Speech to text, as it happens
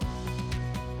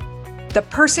The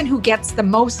person who gets the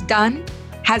most done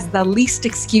has the least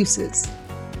excuses.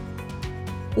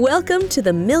 Welcome to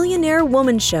the Millionaire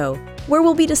Woman Show, where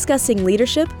we'll be discussing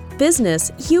leadership, business,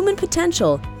 human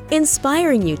potential,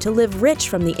 inspiring you to live rich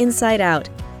from the inside out.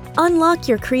 Unlock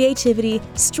your creativity,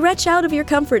 stretch out of your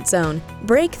comfort zone,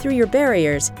 break through your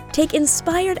barriers, take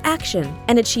inspired action,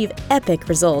 and achieve epic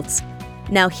results.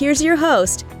 Now here's your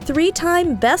host,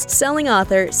 3-time best-selling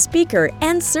author, speaker,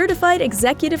 and certified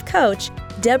executive coach,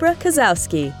 Deborah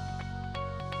Kozowski.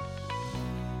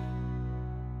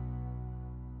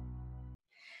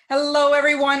 Hello,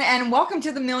 everyone, and welcome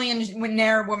to the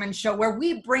Millionaire Woman Show, where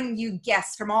we bring you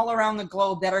guests from all around the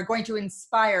globe that are going to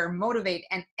inspire, motivate,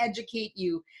 and educate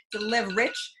you to live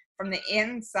rich from the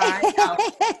inside out.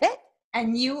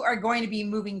 And you are going to be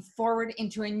moving forward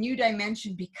into a new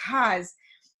dimension because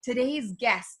today's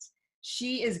guest,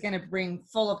 she is going to bring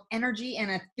full of energy and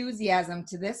enthusiasm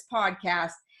to this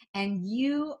podcast, and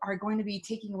you are going to be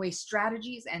taking away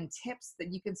strategies and tips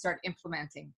that you can start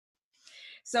implementing.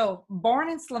 So, born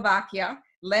in Slovakia,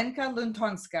 Lenka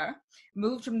Lutonska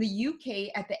moved from the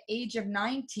UK at the age of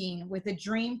 19 with a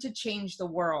dream to change the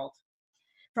world.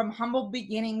 From humble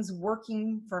beginnings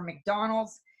working for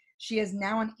McDonald's, she is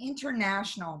now an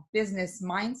international business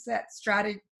mindset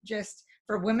strategist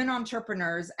for women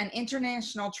entrepreneurs, an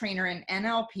international trainer in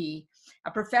NLP,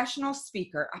 a professional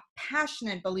speaker, a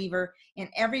passionate believer in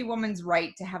every woman's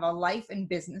right to have a life and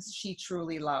business she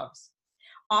truly loves.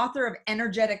 Author of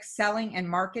Energetic Selling and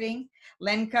Marketing,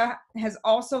 Lenka has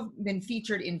also been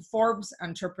featured in Forbes,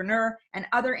 Entrepreneur, and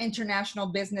other international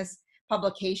business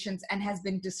publications and has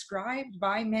been described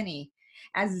by many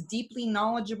as deeply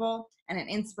knowledgeable and an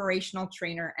inspirational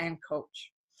trainer and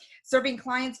coach. Serving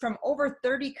clients from over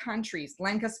 30 countries,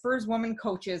 Lenka spurs women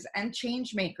coaches and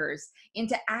change makers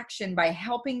into action by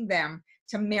helping them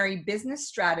to marry business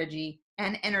strategy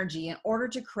and energy in order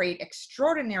to create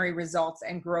extraordinary results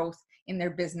and growth in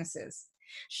their businesses.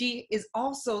 She is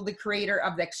also the creator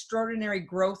of the Extraordinary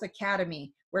Growth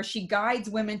Academy, where she guides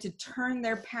women to turn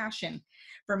their passion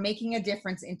for making a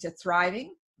difference into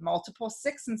thriving, multiple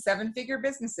 6- and 7-figure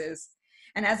businesses.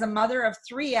 And as a mother of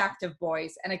 3 active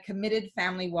boys and a committed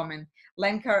family woman,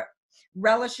 Lenka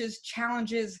relishes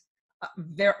challenges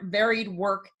varied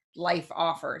work life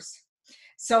offers.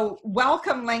 So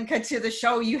welcome, Lenka, to the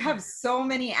show. You have so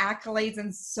many accolades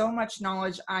and so much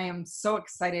knowledge. I am so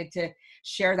excited to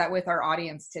share that with our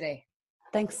audience today.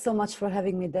 Thanks so much for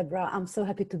having me, Deborah. I'm so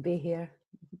happy to be here.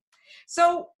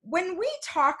 So when we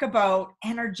talk about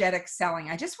energetic selling,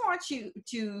 I just want you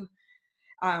to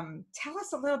tell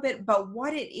us a little bit about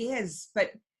what it is,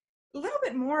 but a little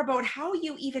bit more about how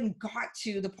you even got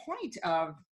to the point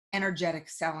of energetic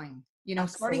selling. You know,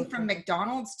 Absolutely. Starting from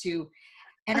McDonald's to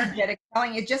energetic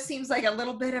selling, it just seems like a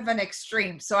little bit of an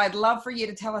extreme. So I'd love for you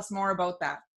to tell us more about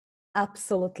that.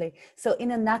 Absolutely. So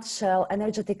in a nutshell,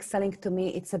 energetic selling to me,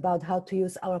 it's about how to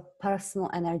use our personal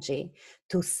energy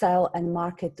to sell and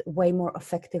market way more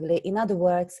effectively. In other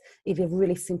words, if it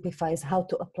really simplifies how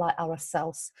to apply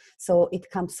ourselves. So it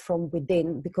comes from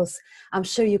within, because I'm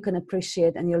sure you can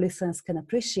appreciate and your listeners can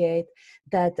appreciate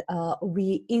that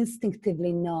we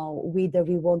instinctively know whether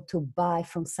we want to buy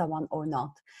from someone or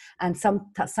not. And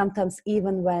sometimes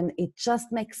even when it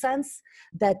just makes sense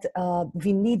that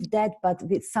we need that, but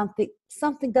with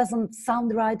something doesn't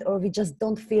sound right, or we just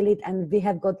don't feel it and we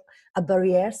have got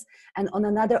barriers. And on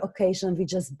another occasion, we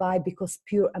just buy because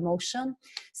pure emotion.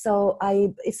 So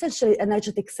essentially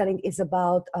energetic selling is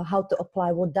about how to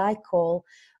apply what I call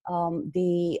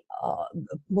the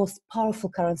most powerful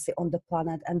currency on the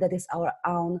planet, and that is our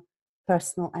own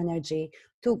personal energy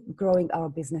to growing our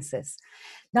businesses.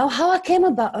 Now, how I came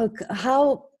about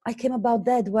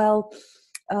that? Well,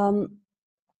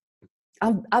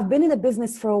 I've been in the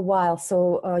business for a while,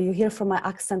 so you hear from my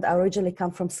accent, I originally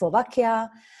come from Slovakia.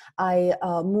 I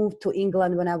moved to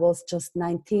England when I was just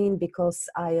 19 because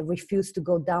I refused to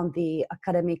go down the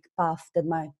academic path that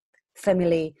my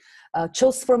family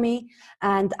chose for me.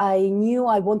 And I knew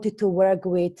I wanted to work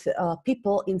with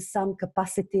people in some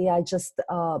capacity. I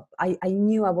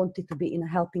knew I wanted to be in a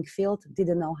helping field,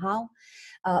 didn't know how.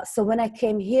 So when I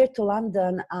came here to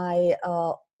London, I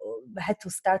had to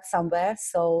start somewhere,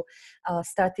 so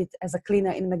started as a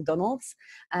cleaner in McDonald's,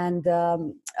 and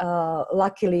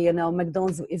luckily, you know,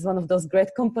 McDonald's is one of those great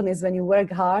companies. When you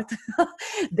work hard,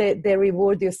 they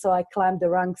reward you. So I climbed the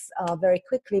ranks very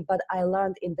quickly, but I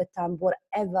learned in the time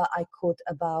whatever I could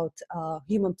about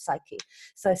human psyche.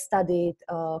 So I studied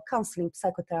counseling,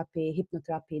 psychotherapy,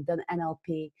 hypnotherapy, then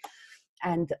NLP,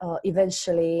 and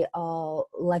eventually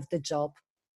left the job.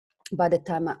 By the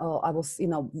time I was,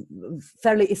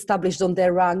 fairly established on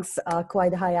their ranks,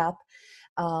 quite high up.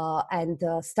 and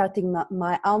starting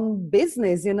my own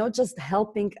business, just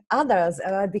helping others.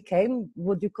 And I became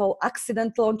what you call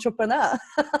accidental entrepreneur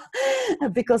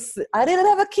because I didn't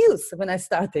have a cues when I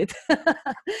started.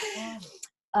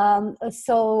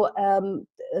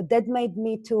 That made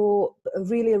me to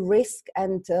really risk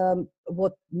and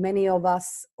what many of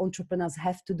us entrepreneurs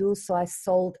have to do. So I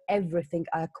sold everything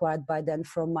I acquired by then,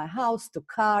 from my house to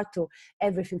car to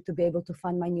everything, to be able to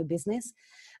fund my new business.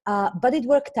 But it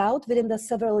worked out. Within the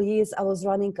several years, I was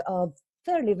running a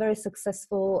very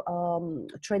successful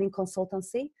training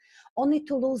consultancy, only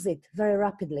to lose it very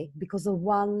rapidly because of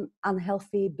one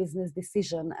unhealthy business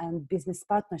decision and business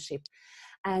partnership.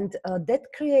 And that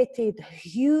created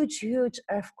huge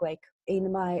earthquake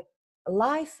in my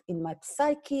life, in my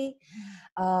psyche,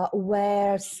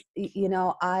 where,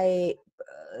 I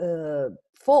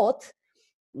thought,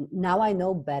 now I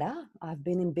know better. I've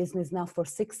been in business now for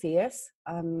 6 years.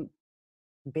 I'm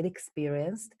a bit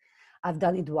experienced. I've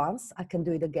done it once. I can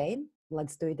do it again.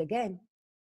 Let's do it again.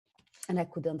 And I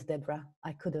couldn't, Deborah.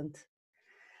 I couldn't.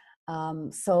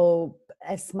 So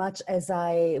as much as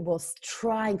I was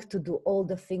trying to do all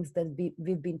the things that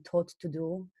we've been taught to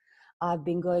do, I've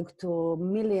been going to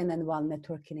 1,000,001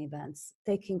 networking events,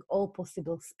 taking all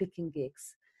possible speaking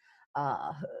gigs.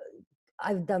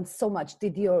 I've done so much,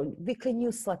 did your weekly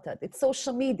newsletter, did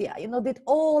social media, did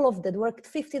all of that, worked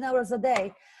 15 hours a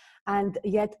day. And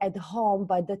yet at home,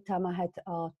 by that time I had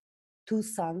 2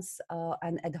 sons,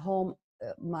 and at home,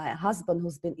 my husband,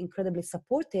 who's been incredibly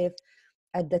supportive.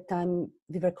 At that time,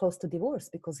 we were close to divorce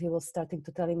because he was starting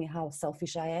to telling me how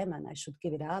selfish I am and I should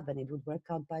give it up and it would work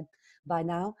out by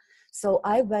now. So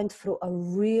I went through a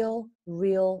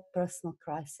real personal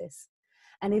crisis.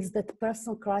 And it's that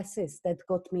personal crisis that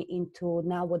got me into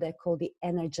now what I call the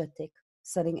energetic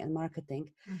selling and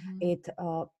marketing. Mm-hmm. It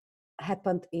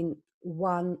happened in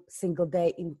one single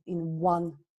day, in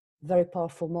one very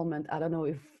powerful moment. I don't know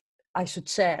if I should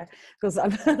share because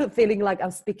I'm feeling like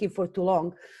I'm speaking for too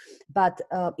long. But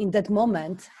in that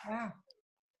moment,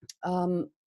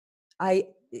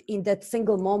 in that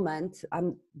single moment, I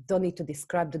don't need to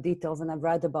describe the details, and I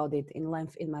write about it in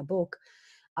length in my book.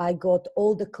 I got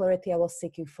all the clarity I was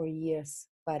seeking for years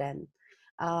by then.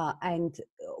 And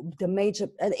the major,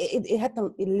 it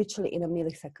happened literally in a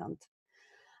millisecond.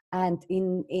 And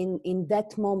in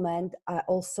that moment, I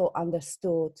also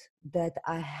understood that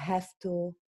I have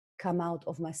to come out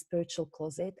of my spiritual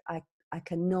closet. I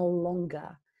can no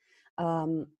longer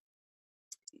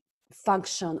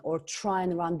function or try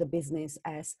and run the business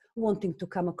as wanting to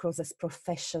come across as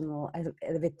professional,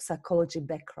 with psychology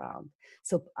background.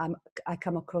 So I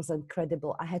come across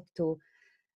incredible. I had to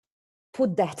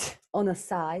put that on a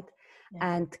side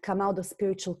and come out of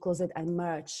spiritual closet and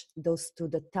merge those two,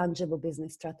 the tangible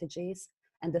business strategies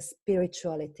and the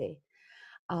spirituality,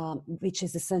 which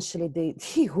is essentially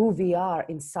who we are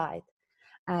inside.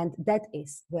 And that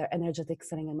is where energetic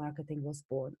selling and marketing was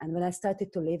born. And when I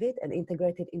started to live it and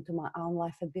integrate it into my own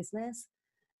life and business,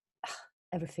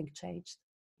 everything changed.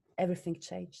 Everything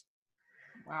changed.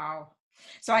 Wow.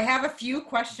 So I have a few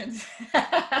questions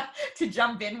to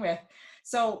jump in with.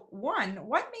 So one,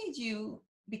 what made you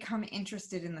become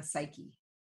interested in the psyche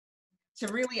to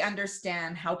really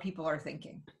understand how people are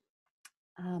thinking?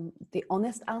 The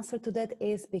honest answer to that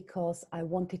is because I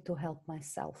wanted to help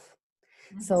myself.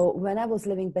 So when I was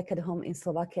living back at home in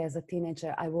Slovakia as a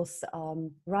teenager, I was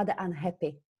rather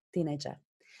unhappy teenager.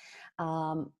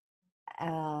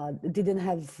 Didn't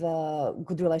have a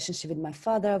good relationship with my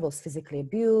father, was physically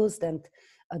abused, and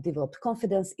developed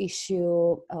confidence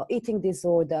issue, eating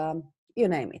disorder, you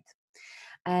name it.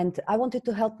 And I wanted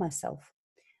to help myself.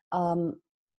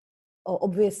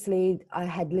 Obviously, I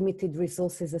had limited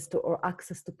resources or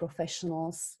access to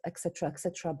professionals, etc.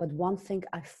 But one thing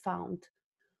I found,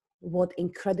 what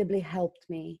incredibly helped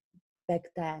me back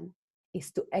then,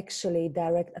 is to actually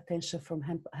direct attention from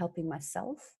helping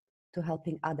myself to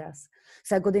helping others.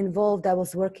 So I got involved. I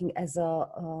was working as a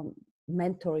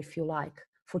mentor, if you like,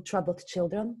 for troubled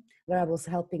children, where I was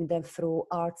helping them through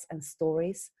arts and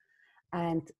stories.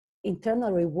 And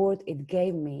internal reward it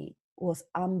gave me was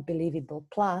unbelievable.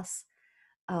 Plus,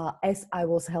 as I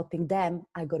was helping them,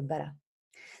 I got better.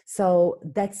 So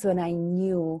that's when I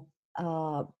knew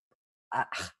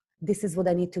this is what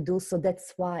I need to do. So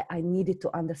that's why I needed to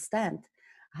understand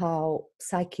how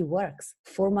psyche works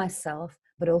for myself,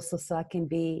 but also so I can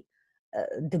be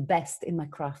the best in my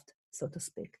craft, so to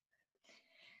speak.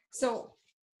 So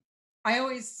I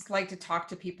always like to talk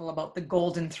to people about the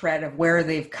golden thread of where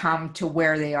they've come to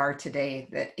where they are today,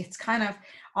 that it's kind of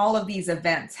all of these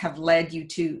events have led you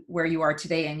to where you are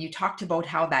today. And you talked about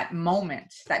how that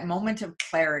moment of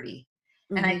clarity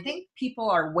And I Mm-hmm. think people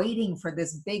are waiting for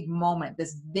this big moment,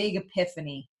 this big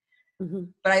epiphany. Mm-hmm.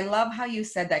 But I love how you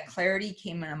said that clarity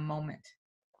came in a moment.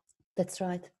 That's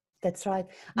right. That's right.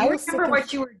 Do I you was remember seeking.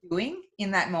 what you were doing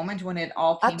in that moment when it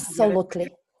all came together? Absolutely,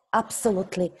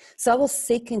 absolutely. So I was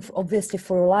seeking, obviously,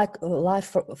 for like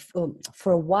life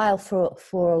for a while,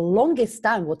 for longest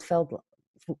time. What felt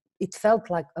it felt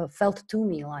like felt to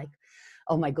me like,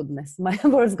 oh my goodness, my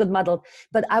words got muddled.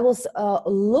 But I was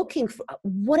looking for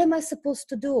what am I supposed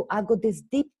to do? I've got this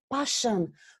deep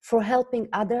passion for helping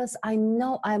others. I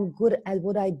know I'm good at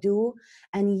what I do,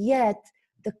 and yet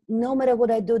no matter what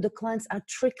I do, the clients are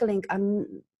trickling.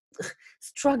 I'm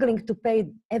struggling to pay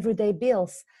everyday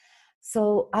bills.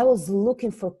 So I was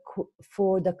looking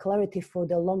for the clarity for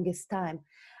the longest time,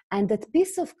 and that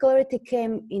piece of clarity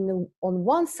came in on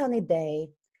one sunny day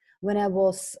when I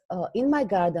was in my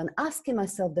garden asking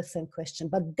myself the same question.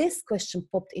 But this question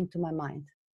popped into my mind: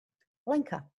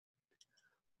 Lenka,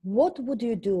 what would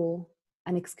you do?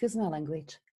 And excuse my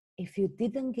language, if you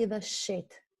didn't give a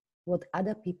shit what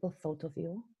other people thought of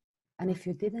you, and if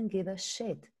you didn't give a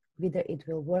shit whether it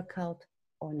will work out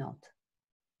or not?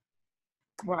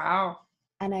 Wow.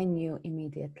 And I knew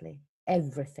immediately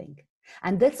everything.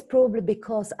 And that's probably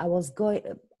because I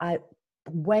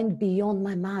went beyond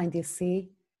my mind, you see,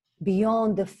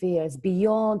 beyond the fears,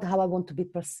 beyond how I want to be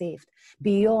perceived,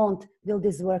 beyond will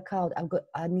this work out?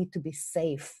 I need to be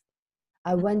safe.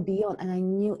 I went beyond, and I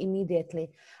knew immediately.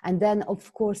 And then,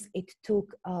 of course, it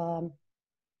took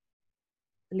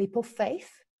leap of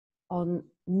faith on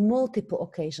multiple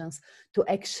occasions to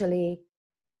actually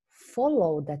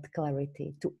follow that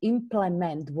clarity, to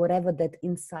implement whatever that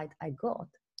insight I got.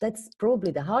 That's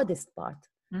probably the hardest part.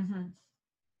 Mm-hmm.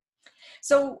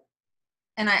 So,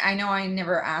 and I know I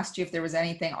never asked you if there was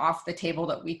anything off the table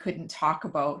that we couldn't talk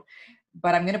about,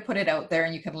 but I'm going to put it out there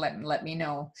and you can let me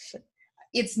know. Sure.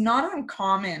 It's not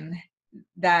uncommon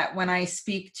that when I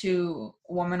speak to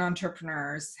women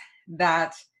entrepreneurs,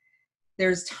 that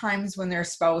there's times when their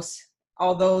spouse,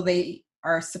 although they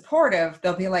are supportive,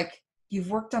 they'll be like,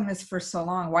 you've worked on this for so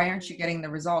long. Why aren't you getting the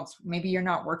results? Maybe you're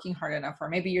not working hard enough, or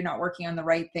maybe you're not working on the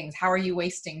right things. How are you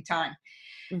wasting time?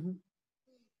 Mm-hmm.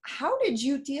 How did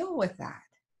you deal with that?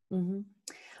 Mm-hmm.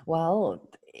 Well,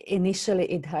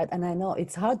 initially it hurt, and I know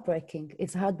it's heartbreaking.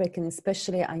 It's heartbreaking,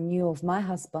 especially I knew of my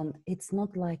husband. It's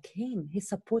not like him. He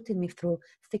supported me through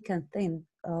thick and thin,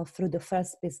 through the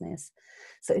first business.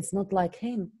 So it's not like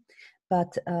him.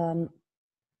 But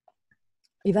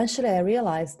eventually I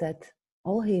realized that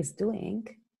all he is doing,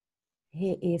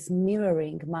 he is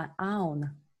mirroring my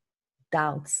own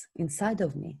doubts inside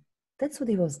of me. That's what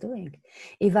he was doing.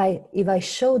 If I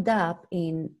showed up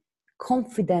in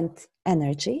confident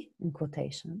energy, in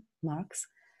quotation marks,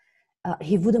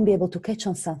 he wouldn't be able to catch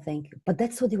on something. But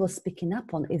that's what he was picking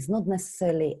up on. It's not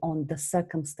necessarily on the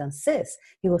circumstances.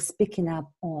 He was picking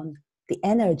up on the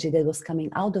energy that was coming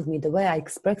out of me, the way I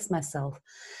expressed myself.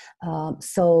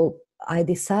 So I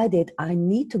decided I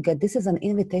need to this is an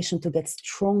invitation to get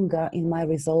stronger in my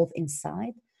resolve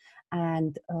inside,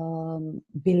 and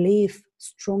believe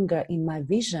stronger in my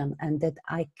vision, and that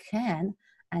I can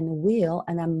and will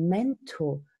and I'm meant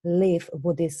to live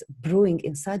what is brewing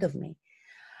inside of me.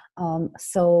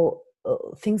 So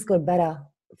things got better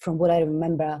from what I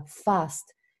remember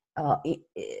fast.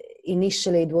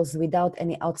 Initially, it was without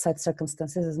any outside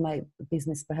circumstances, as my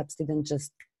business perhaps didn't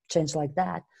just change like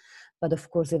that. But of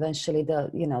course, eventually,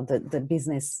 the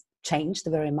business changed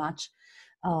very much.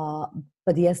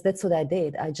 But yes, that's what I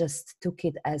did. I just took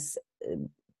it as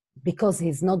because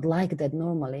he's not like that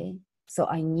normally. So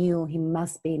I knew he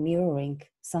must be mirroring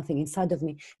something inside of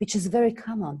me, which is very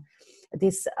common.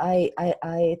 This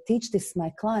I teach this to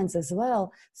my clients as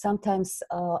well. Sometimes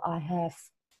I have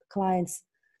clients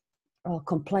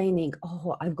complaining,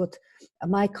 oh, I've got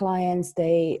my clients,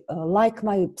 they like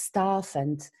my stuff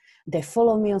and they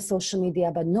follow me on social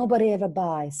media, but nobody ever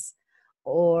buys,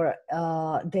 or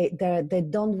they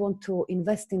don't want to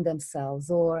invest in themselves,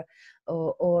 or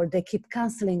they keep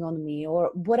canceling on me,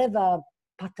 or whatever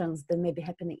patterns that may be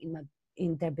happening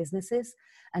in their businesses.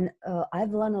 And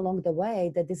I've learned along the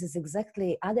way that this is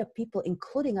exactly other people,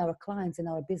 including our clients in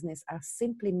our business, are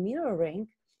simply mirroring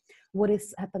what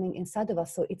is happening inside of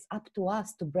us. So it's up to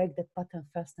us to break that pattern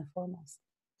first and foremost,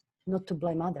 not to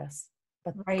blame others,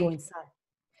 but go inside.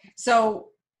 So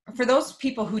for those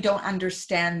people who don't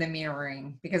understand the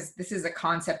mirroring, because this is a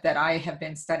concept that I have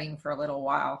been studying for a little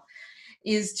while,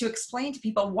 is to explain to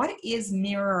people what is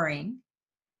mirroring,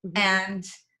 mm-hmm. and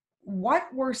what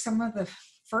were some of the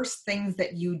first things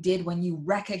that you did when you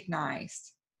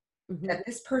recognized mm-hmm. that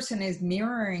this person is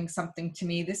mirroring something to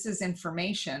me, this is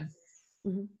information.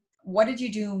 Mm-hmm. what did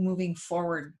you do moving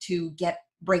forward to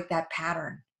break that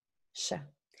pattern? Sure.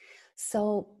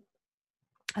 So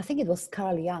I think it was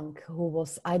Carl Jung who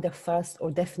was either first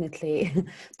or definitely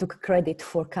took credit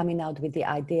for coming out with the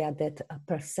idea that a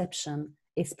perception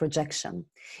is projection.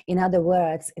 In other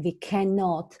words, we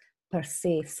cannot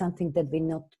perceive something that we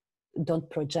don't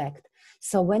project.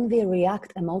 So when we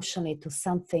react emotionally to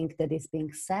something that is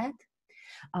being said,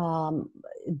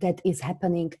 that is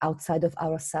happening outside of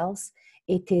ourselves,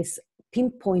 it is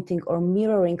pinpointing or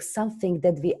mirroring something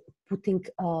that we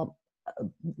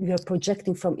are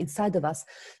projecting from inside of us.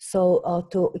 So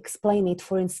to explain it,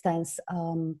 for instance,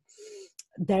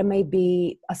 there may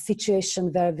be a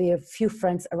situation where we have few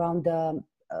friends around the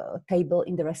table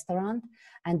in the restaurant,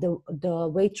 and the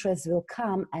waitress will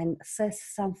come and says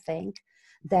something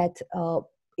that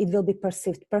it will be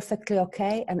perceived perfectly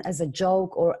okay and as a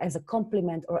joke or as a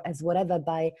compliment or as whatever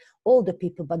by all the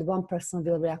people, but one person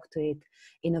will react to it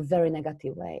in a very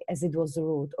negative way, as it was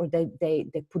rude, or they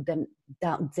put them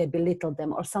down, they belittle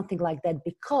them or something like that,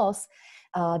 because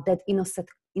that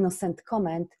innocent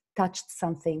comment touched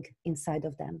something inside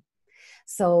of them.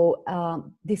 So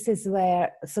this is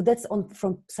where, so that's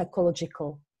from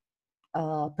psychological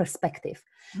perspective.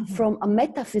 Mm-hmm. From a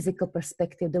metaphysical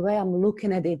perspective, the way I'm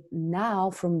looking at it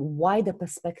now from wider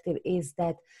perspective is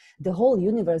that the whole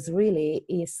universe really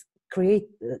is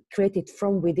created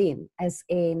from within, as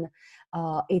in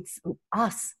it's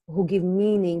us who give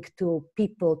meaning to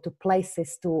people, to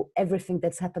places, to everything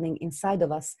that's happening inside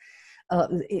of us,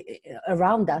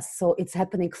 around us. So it's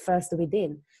happening first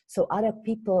within. So other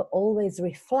people always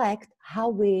reflect how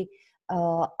we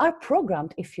are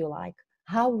programmed, if you like,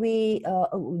 how we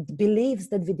beliefs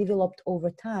that we developed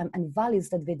over time and values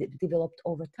that we developed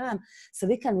over time. So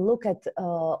we can look at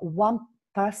one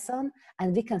person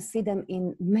and we can see them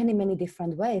in many, many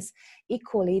different ways.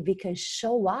 Equally, we can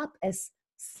show up as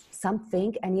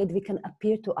something and yet we can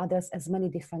appear to others as many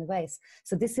different ways.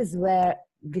 So this is where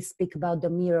we speak about the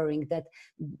mirroring, that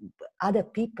other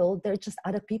people, they're just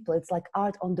other people. It's like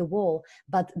art on the wall,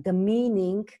 but the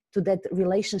meaning to that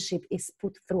relationship is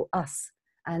put through us.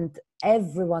 And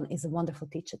everyone is a wonderful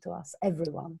teacher to us,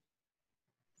 everyone.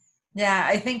 Yeah,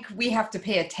 I think we have to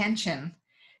pay attention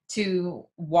to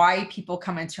why people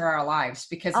come into our lives,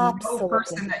 because Absolutely. no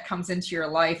person that comes into your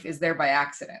life is there by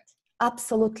accident.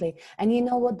 Absolutely. And you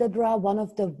know what, Deborah, one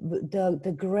of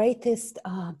the greatest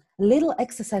little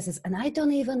exercises, and I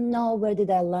don't even know where did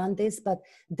I learn this, but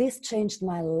this changed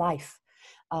my life.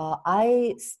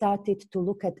 I started to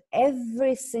look at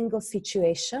every single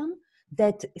situation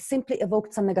that simply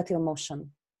evoked some negative emotion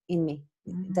in me,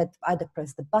 mm-hmm. that either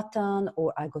pressed the button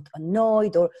or I got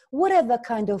annoyed or whatever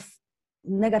kind of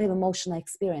negative emotion I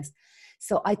experienced.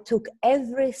 So I took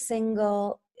every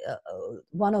single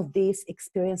one of these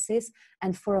experiences,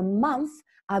 and for a month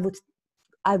I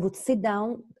would sit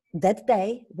down that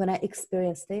day when I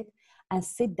experienced it and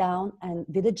sit down and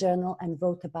did a journal and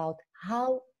wrote about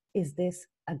how is this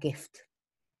a gift?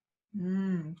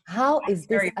 How is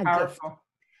this a gift?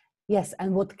 Yes,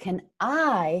 and what can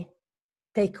I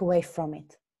take away from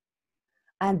it?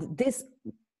 And this,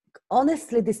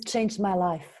 honestly, this changed my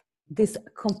life. This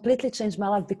completely changed my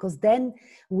life, because then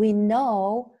we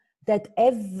know that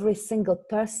every single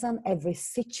person, every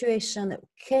situation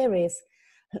carries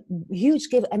huge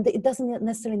gift, and it doesn't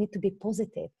necessarily need to be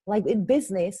positive. Like in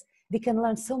business, we can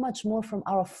learn so much more from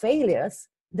our failures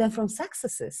than from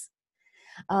successes.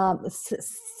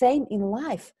 Same in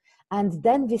life. And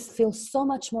then we feel so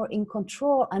much more in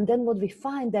control. And then what we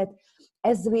find that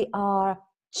as we are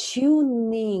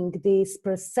tuning these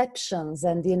perceptions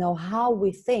and, you know, how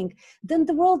we think, then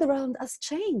the world around us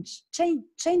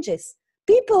changes.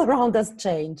 People around us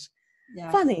change. Yeah.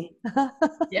 Funny.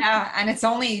 Yeah. And it's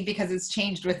only because it's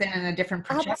changed within, and a different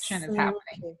projection is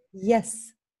happening.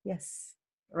 Yes. Yes.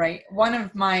 Right. One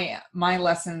of my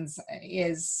lessons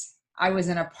is, I was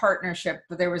in a partnership,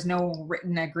 but there was no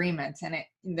written agreement, and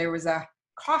there was a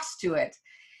cost to it.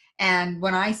 And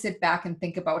when I sit back and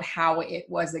think about how it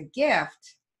was a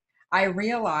gift, I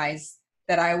realized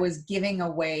that I was giving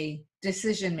away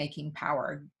decision-making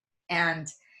power.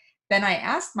 And then I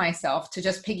asked myself, to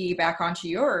just piggyback onto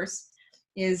yours,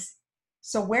 is,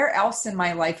 so where else in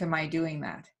my life am I doing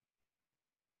that?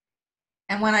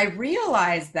 And when I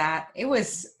realized that, it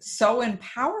was so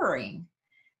empowering,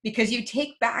 because you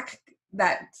take back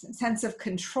that sense of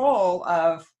control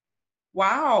of,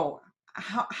 wow,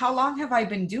 how long have I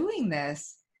been doing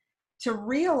this? To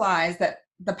realize that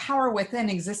the power within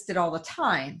existed all the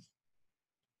time,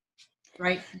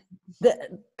 right?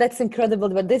 That's incredible.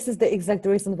 But this is the exact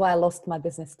reason why I lost my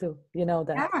business too. You know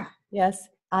that. Yeah. Yes.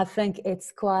 I think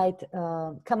it's quite,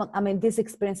 come on, I mean, these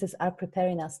experiences are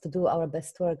preparing us to do our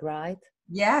best work, right?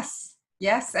 Yes.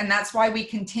 Yes. And that's why we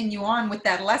continue on with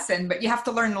that lesson, but you have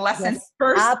to learn the lesson Yes,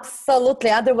 first.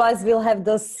 absolutely. Otherwise, we'll have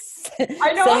those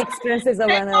I know. same experiences over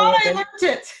Thank and God over I again.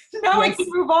 learned it. Now I Yes, can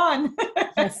move on.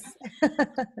 yes.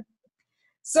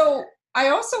 So I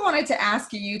also wanted to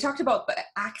ask you, you talked about the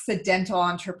accidental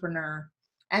entrepreneur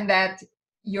and that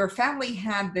your family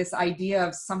had this idea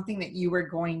of something that you were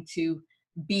going to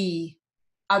be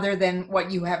other than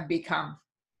what you have become.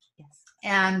 Yes.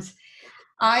 And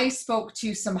I spoke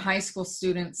to some high school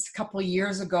students a couple of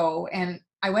years ago, and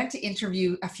I went to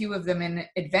interview a few of them in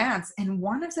advance. And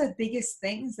one of the biggest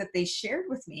things that they shared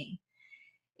with me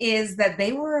is that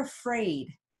they were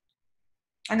afraid.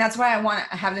 And that's why I want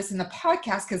to have this in the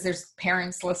podcast, because there's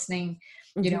parents listening,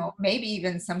 maybe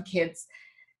even some kids,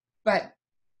 but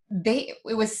it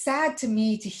was sad to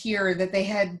me to hear that they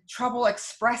had trouble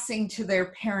expressing to their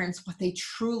parents what they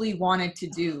truly wanted to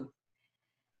do.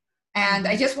 And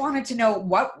I just wanted to know,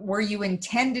 what were you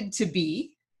intended to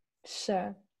be?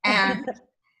 Sure. And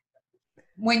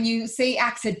when you say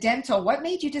accidental, what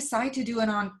made you decide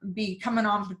to become an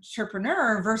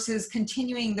entrepreneur versus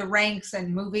continuing the ranks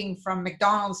and moving from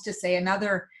McDonald's to, say,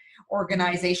 another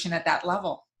organization at that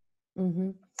level?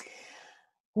 Mm-hmm.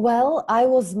 Well, I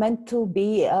was meant to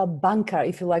be a banker,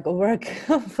 if you like, or work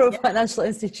for financial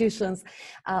institutions.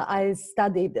 I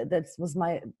studied, that was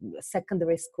my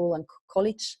secondary school and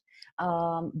college,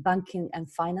 banking and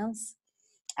finance.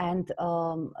 And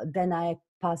then I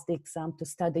passed the exam to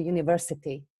start the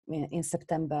university in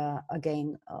September,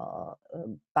 again,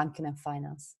 banking and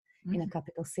finance in a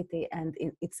capital city. And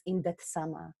it's in that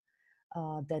summer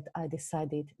that I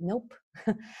decided, nope.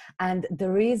 And the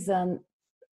reason,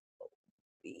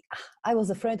 I was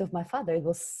afraid of my father. It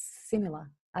was similar.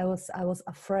 I was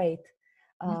afraid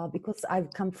because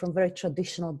I've come from very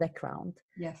traditional background.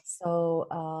 Yes. So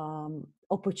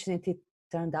opportunity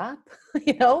turned up,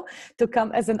 to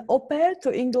come as an au pair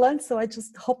to England. So I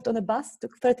just hopped on a bus,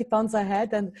 took 30 pounds I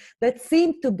had, and that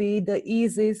seemed to be the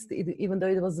easiest, even though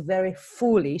it was very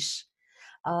foolish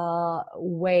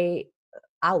way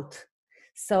out.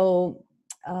 So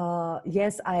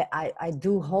yes, I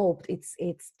do hope it's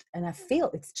and I feel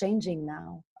it's changing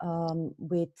now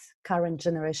with current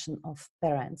generation of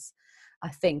parents.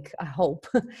 I hope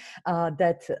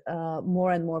that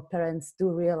more and more parents do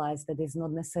realize that it's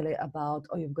not necessarily about,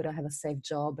 oh, you've got to have a safe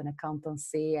job and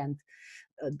accountancy and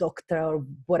a doctor or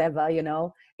whatever,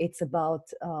 it's about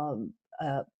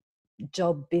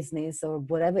job, business, or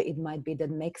whatever it might be that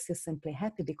makes you simply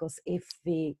happy. Because if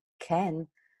we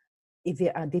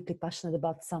are deeply passionate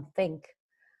about something,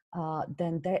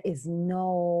 then there is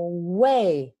no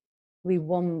way we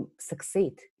won't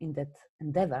succeed in that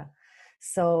endeavor.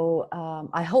 So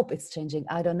I hope it's changing.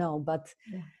 I don't know, but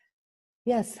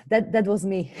yes, that was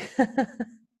me.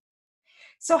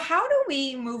 So how do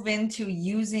we move into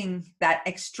using that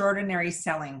extraordinary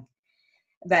selling,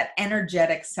 that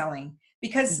energetic selling?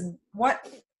 Because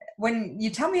when you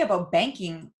tell me about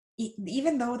banking,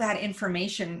 even though that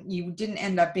information, you didn't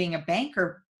end up being a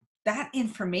banker, that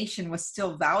information was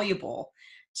still valuable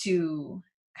to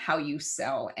how you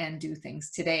sell and do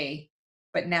things today,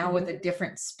 but now with a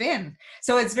different spin.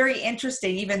 So it's very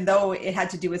interesting, even though it had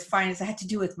to do with finance, it had to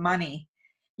do with money.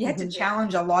 You had to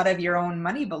challenge a lot of your own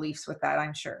money beliefs with that,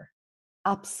 I'm sure.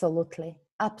 Absolutely.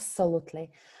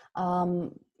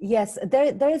 Yes,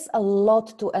 there is a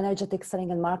lot to energetic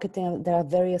selling and marketing. There are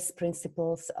various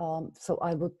principles. So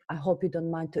I hope you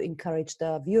don't mind to encourage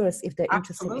the viewers, if they're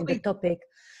interested in the topic,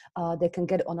 they can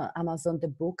get on Amazon the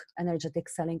book, Energetic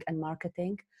Selling and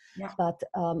Marketing. Yeah. But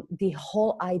the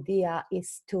whole idea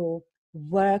is to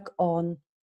work on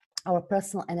our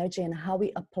personal energy and how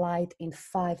we apply it in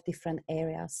 5 different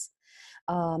areas.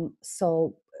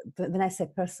 So when I say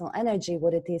personal energy,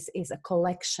 what it is a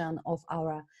collection of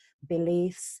our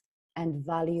beliefs and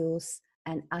values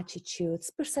and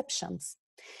attitudes, perceptions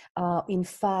in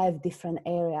 5 different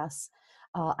areas.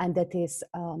 And that is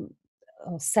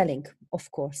selling,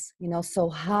 of course, so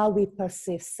how we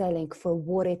perceive selling for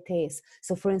what it is.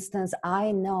 So for instance,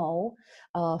 I know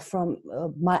from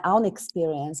my own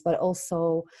experience, but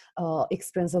also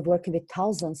experience of working with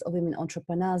thousands of women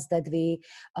entrepreneurs, that we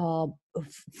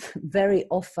very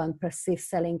often perceive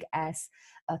selling as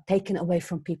taken away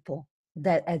from people.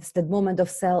 That as the moment of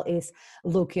sell is,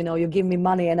 look, you give me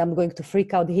money and I'm going to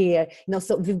freak out here.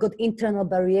 So we've got internal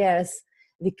barriers.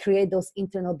 We create those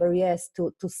internal barriers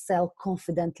to sell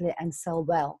confidently and sell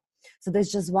well. So there's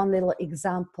just one little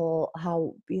example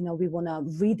how, we want to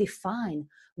redefine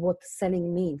what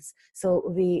selling means. So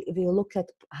we look at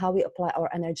how we apply our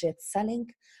energy at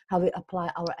selling, how we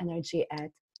apply our energy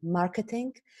at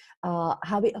marketing,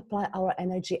 how we apply our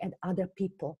energy at other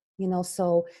people.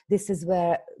 So this is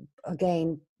where,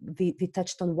 again, we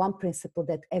touched on one principle,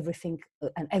 that everything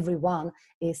and everyone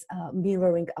is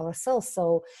mirroring ourselves.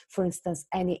 So, for instance,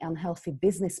 any unhealthy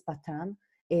business pattern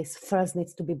is first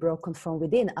needs to be broken from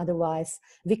within. Otherwise,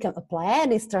 we can apply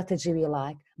any strategy we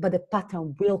like, but the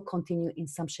pattern will continue in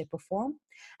some shape or form.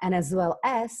 And as well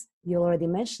as, you already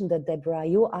mentioned that, Deborah,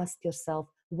 you asked yourself,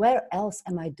 where else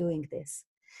am I doing this?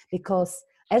 Because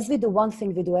as we do one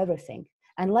thing, we do everything.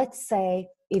 And let's say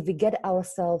if we get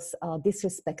ourselves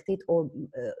disrespected or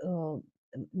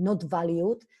not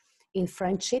valued in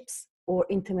friendships or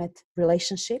intimate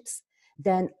relationships,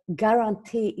 then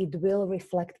guarantee it will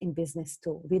reflect in business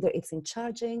too. Whether it's in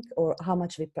charging or how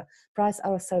much we price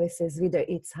our services, whether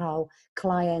it's how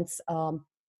clients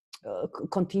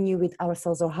continue with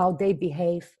ourselves or how they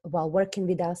behave while working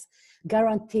with us.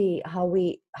 Guarantee how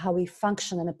we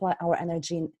function and apply our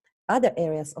energy in other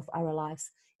areas of our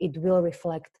lives, it will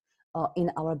reflect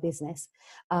in our business.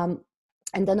 And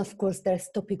then, of course, there's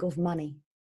topic of money.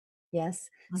 Yes.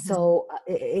 Mm-hmm. So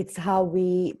it's how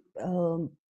we,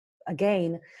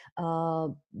 again,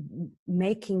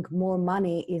 making more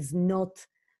money is not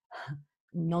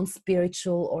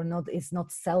non-spiritual or not, it's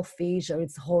not selfish or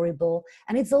it's horrible.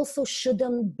 And it's also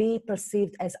shouldn't be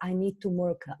perceived as I need to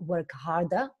work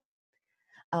harder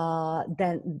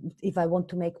than if I want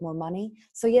to make more money.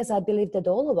 So yes, I believe that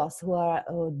all of us who are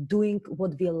doing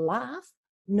what we love,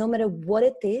 no matter what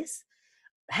it is,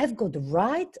 have got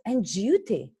right and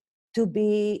duty to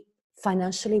be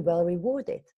financially well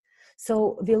rewarded.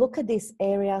 So we look at these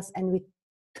areas and we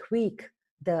tweak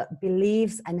the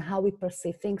beliefs and how we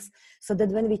perceive things, so that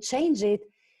when we change it,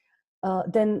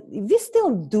 then we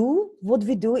still do what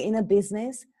we do in a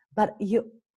business, but you'll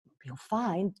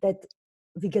find that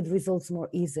we get results more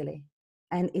easily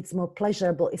and it's more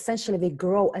pleasurable. Essentially, we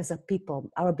grow as a people.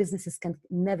 Our businesses can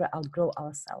never outgrow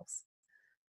ourselves.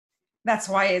 That's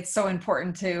why it's so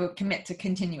important to commit to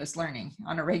continuous learning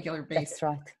on a regular basis. That's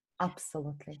right.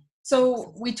 Absolutely.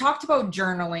 So we talked about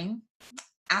journaling,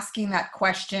 asking that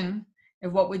question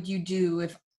of what would you do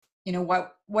if,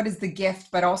 what is the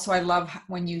gift? But also I love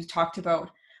when you talked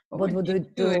about what would you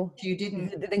do if you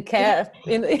didn't care,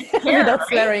 without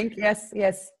swearing.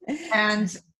 Yes.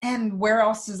 And where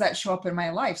else does that show up in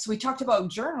my life? So we talked about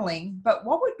journaling, but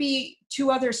what would be 2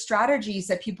 other strategies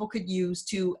that people could use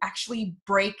to actually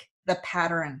break the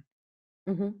pattern?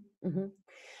 Mm-hmm. Mm-hmm.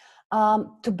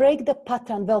 To break the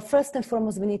pattern, well, first and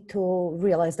foremost, we need to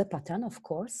realize the pattern, of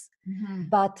course. Mm-hmm.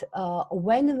 But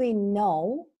when we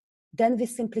know, then we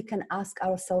simply can ask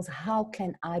ourselves, how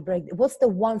can I break? What's the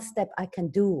one step I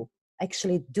can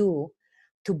actually do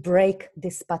to break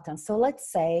this pattern? So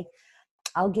let's say,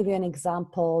 I'll give you an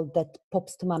example that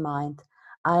pops to my mind.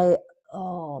 I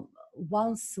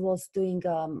once was doing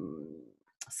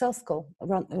sales call,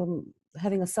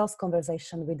 having a sales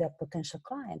conversation with a potential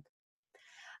client.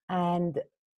 And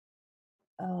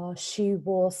she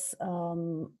was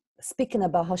speaking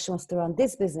about how she wants to run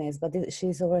this business, but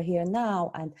she's over here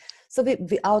now. And so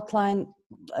we outlined,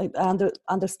 I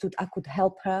understood I could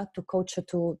help her, to coach her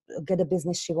to get a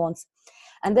business she wants.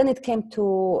 And then it came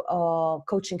to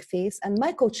coaching fees, and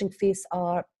my coaching fees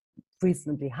are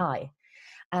reasonably high.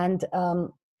 And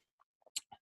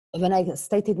when I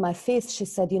stated my fees, she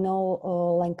said,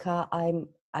 Lenka,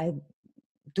 I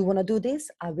do want to do this.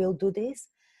 I will do this.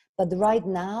 But right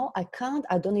now I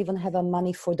don't even have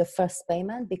money for the first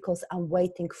payment because I'm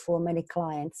waiting for many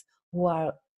clients who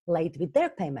are late with their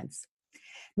payments.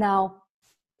 Now,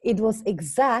 it was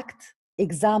exact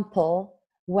example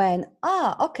when,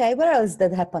 okay, where else is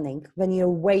that happening? When you're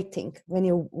waiting,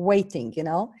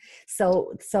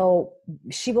 So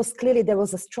she was clearly, there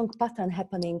was a strong pattern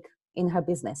happening in her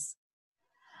business.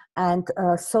 And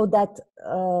so that,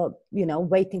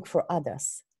 waiting for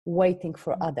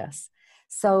others.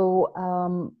 So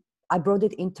I brought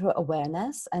it into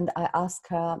awareness, and I asked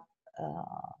her,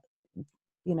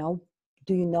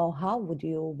 do you know how would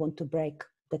you want to break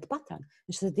that pattern?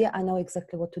 And she said, yeah, I know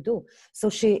exactly what to do. So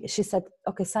she said,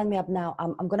 okay, sign me up now.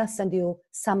 I'm going to send you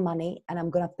some money and I'm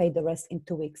going to pay the rest in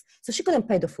 2 weeks. So she couldn't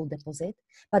pay the full deposit,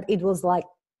 but it was like,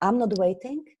 I'm not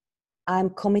waiting. I'm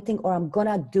committing, or I'm going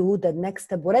to do the next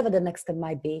step, whatever the next step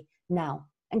might be now.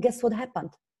 And guess what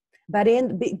happened? But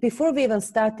before we even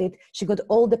started, she got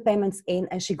all the payments in,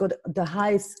 and she got the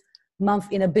highest month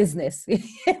in a business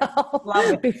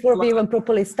before we even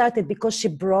properly started, because she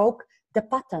broke the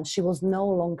pattern. She was no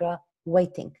longer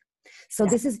waiting. So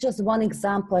this is just one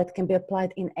example. It can be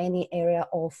applied in any area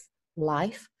of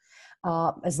life,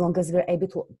 as long as we're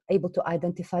able to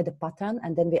identify the pattern,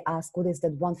 and then we ask, what is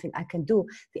that one thing I can do?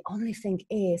 The only thing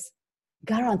is,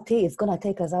 guarantee it's going to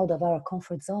take us out of our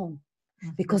comfort zone.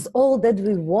 Mhm. Because all that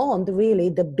we want, really,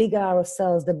 the bigger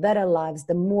ourselves, the better lives,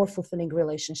 the more fulfilling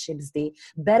relationships, the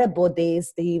better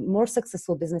bodies, the more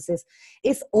successful businesses,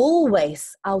 is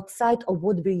always outside of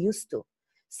what we're used to.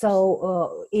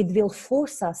 So it will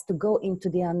force us to go into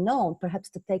the unknown, perhaps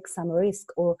to take some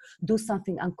risk or do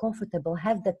something uncomfortable,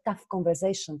 have that tough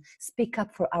conversation, speak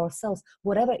up for ourselves,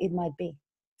 whatever it might be.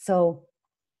 So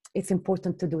it's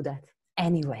important to do that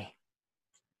anyway.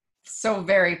 So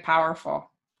very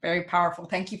powerful. Very powerful.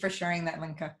 Thank you for sharing that,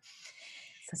 Lenka.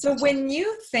 So when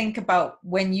you think about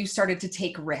when you started to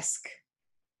take risk,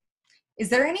 is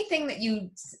there anything that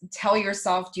you tell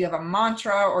yourself? Do you have a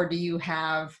mantra, or do you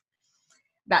have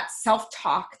that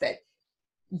self-talk that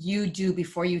you do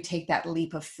before you take that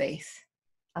leap of faith?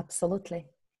 Absolutely.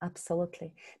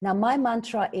 Absolutely. Now, my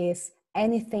mantra is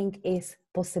anything is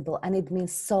possible, and it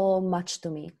means so much to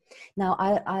me. Now,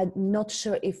 I'm not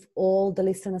sure if all the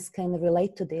listeners can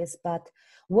relate to this, but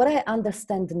what I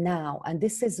understand now, and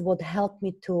this is what helped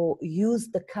me to use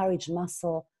the courage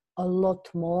muscle a lot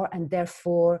more, and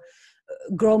therefore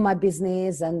grow my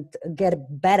business and get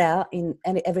better in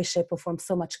every shape or form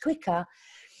so much quicker,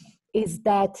 is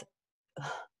that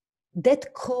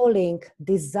calling,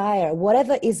 desire,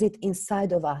 whatever is it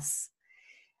inside of us,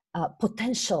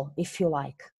 potential, if you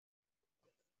like,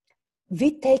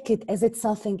 we take it as it's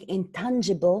something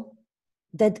intangible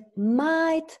that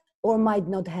might or might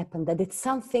not happen, that it's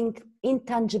something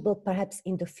intangible perhaps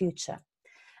in the future.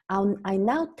 I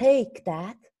now take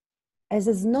that as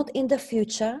it's not in the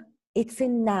future, it's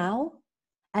in now,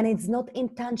 and it's not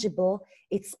intangible.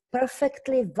 It's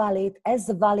perfectly valid as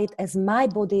my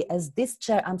body, as this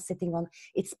chair I'm sitting on.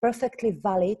 It's perfectly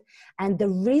valid. And the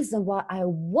reason why I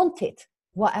want it,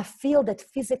 why I feel that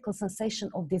physical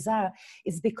sensation of desire,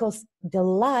 is because the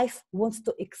life wants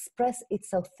to express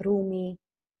itself through me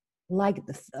like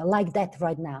that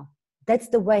right now. That's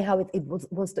the way how it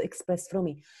wants to express through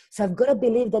me. So I've got to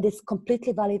believe that it's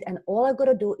completely valid, and all I've got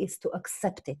to do is to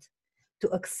accept it.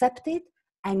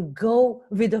 And go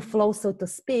with the flow, so to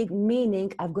speak,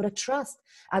 meaning I've got to trust.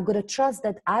 I've got to trust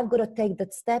that I've got to take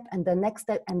that step and the next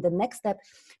step and the next step.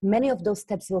 Many of those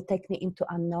steps will take me into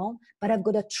unknown, but I've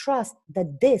got to trust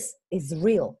that this is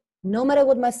real. No matter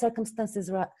what my circumstances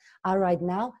are right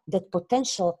now, that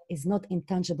potential is not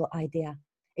intangible idea.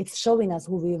 It's showing us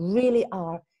who we really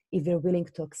are if we're willing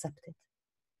to accept it.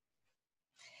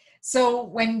 So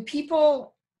when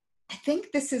people, I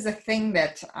think this is a thing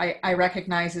that I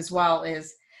recognize as well,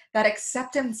 is that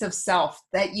acceptance of self,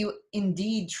 that you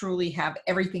indeed truly have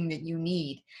everything that you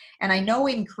need. And I know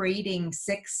in creating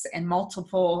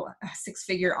multiple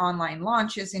six-figure online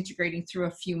launches, integrating through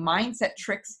a few mindset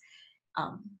tricks,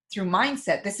 through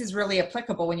mindset, this is really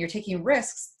applicable when you're taking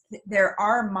risks. There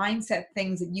are mindset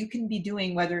things that you can be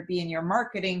doing, whether it be in your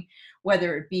marketing,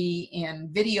 whether it be in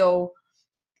video.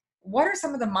 What are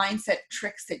some of the mindset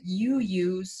tricks that you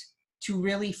use to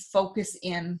really focus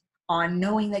in on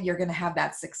knowing that you're going to have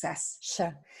that success?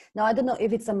 Sure. Now, I don't know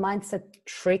if it's a mindset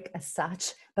trick as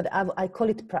such, but I call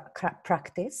it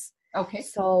practice. Okay.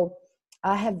 So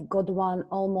I have got one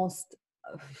almost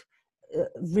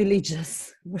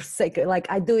religious, sacred. Like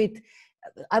I do it,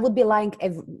 I would be lying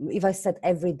if I said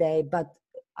every day, but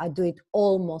I do it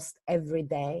almost every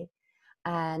day.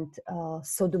 And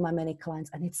so do my many clients.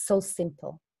 And it's so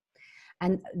simple.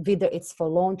 And whether it's for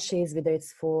launches, whether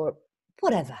it's for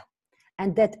whatever.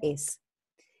 And that is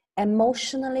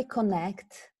emotionally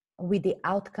connect with the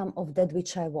outcome of that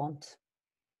which I want.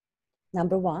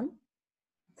 Number one.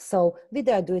 So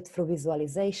whether I do it through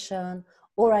visualization,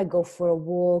 or I go for a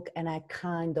walk and I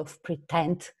kind of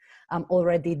pretend I'm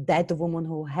already that woman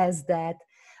who has that,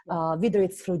 whether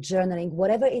it's through journaling,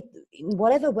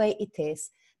 whatever way it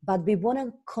is, but we want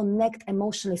to connect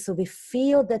emotionally. So we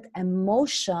feel that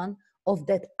emotion of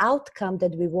that outcome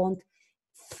that we want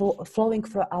flowing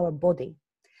through our body.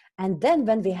 And then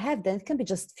when we have that, it can be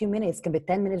just a few minutes, it can be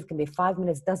 10 minutes, it can be 5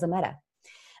 minutes, doesn't matter.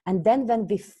 And then when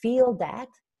we feel that,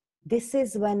 this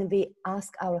is when we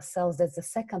ask ourselves, that's the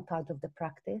second part of the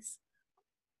practice,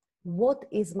 what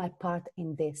is my part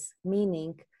in this?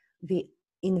 Meaning we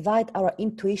invite our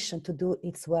intuition to do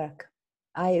its work.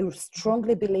 I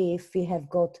strongly believe we have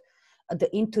got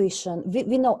the intuition.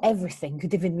 We know everything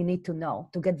even we need to know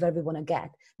to get where we want to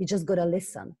get. We just got to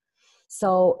listen.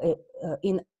 So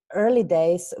in early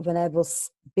days, when I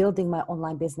was building my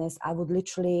online business, I would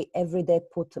literally every day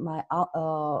put my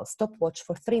stopwatch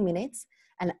for 3 minutes.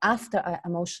 And after I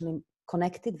emotionally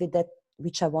connected with that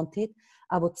which I wanted,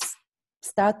 I would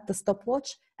start the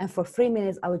stopwatch. And for 3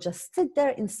 minutes, I would just sit there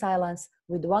in silence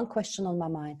with one question on my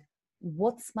mind.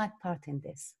 What's my part in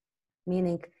this?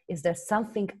 Meaning, is there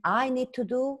something I need to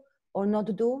do or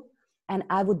not do? And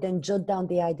I would then jot down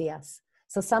the ideas.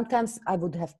 So sometimes I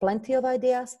would have plenty of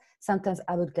ideas. Sometimes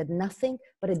I would get nothing,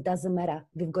 but it doesn't matter.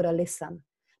 We've got to listen,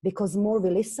 because more we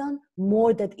listen,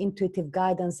 more that intuitive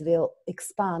guidance will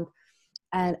expand.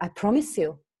 And I promise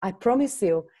you,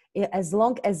 as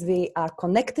long as we are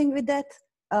connecting with that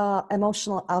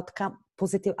emotional outcome,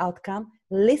 positive outcome,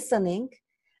 listening,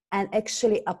 and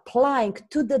actually applying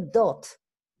to the dot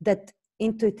that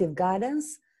intuitive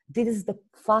guidance, this is the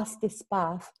fastest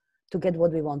path to get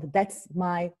what we want. That's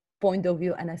my point of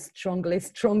view, and I strongly,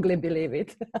 strongly believe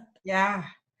it. Yeah.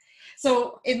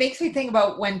 So it makes me think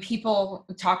about when people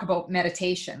talk about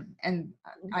meditation, and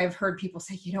I've heard people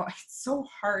say, it's so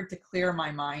hard to clear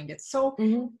my mind. It's so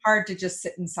hard to just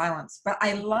sit in silence. But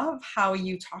I love how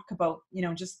you talk about,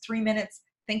 just 3 minutes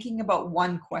thinking about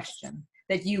one question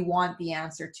that you want the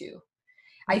answer to.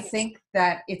 I think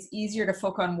that it's easier to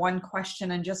focus on one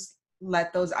question and just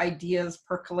let those ideas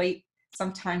percolate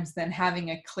sometimes than having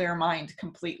a clear mind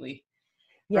completely,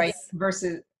 right?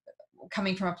 Versus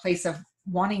coming from a place of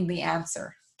wanting the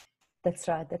answer. That's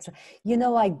right.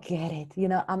 I get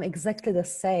it. I'm exactly the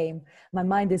same. My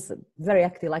mind is very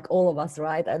active, like all of us,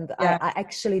 right? And I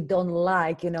actually don't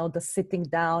like, the sitting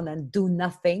down and do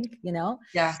nothing,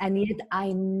 Yeah. And yet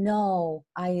I know,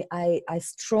 I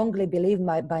strongly believe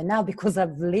by now, because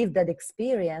I've lived that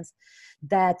experience,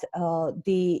 that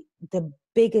the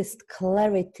biggest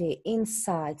clarity,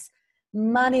 insights,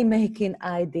 money-making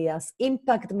ideas,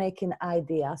 impact-making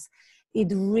ideas, it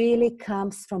really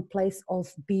comes from place of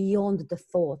beyond the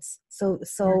thoughts.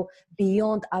 So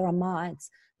beyond our minds.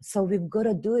 So we've got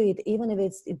to do it, even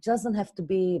if it doesn't have to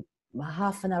be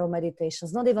half an hour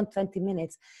meditations, not even 20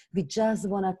 minutes. We just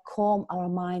want to calm our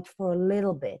mind for a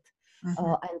little bit and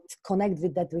connect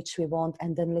with that which we want,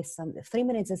 and then listen. 3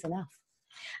 minutes is enough.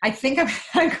 I think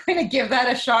I'm going to give that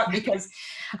a shot, because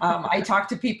I talk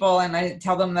to people and I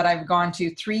tell them that I've gone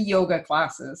to 3 yoga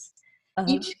classes.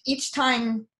 Each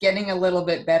time getting a little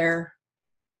bit better,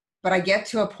 but I get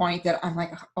to a point that I'm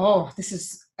like,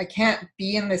 I can't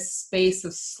be in this space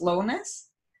of slowness.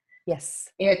 Yes.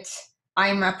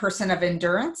 I'm a person of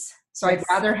endurance, so I'd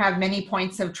rather have many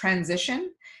points of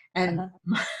transition, and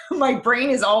my brain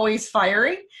is always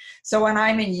firing. So when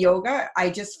I'm in yoga, I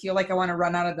just feel like I want to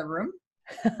run out of the room.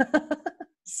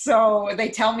 So they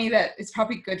tell me that it's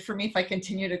probably good for me if I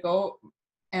continue to go.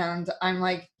 And I'm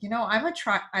like, I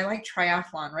like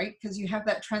triathlon, right? Because you have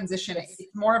that transition. Yes.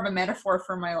 It's more of a metaphor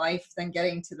for my life than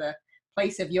getting to the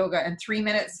place of yoga. In 3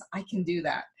 minutes, I can do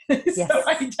that. Yes. So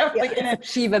I definitely it's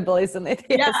achievable, isn't it?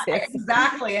 Yes,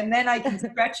 exactly. And then I can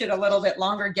stretch it a little bit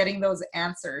longer, getting those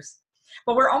answers.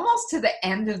 But we're almost to the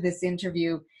end of this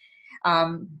interview.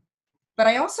 But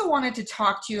I also wanted to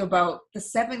talk to you about the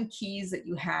 7 keys that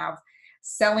you have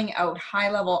selling out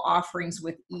high-level offerings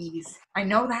with ease. I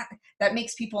know that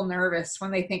makes people nervous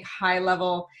when they think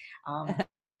high-level.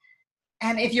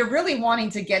 And if you're really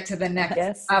wanting to get to the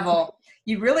next level,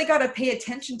 you really got to pay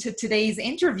attention to today's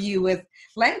interview with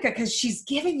Lenka, because she's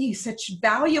giving you such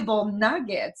valuable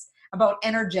nuggets about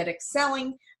energetic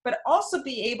selling, but also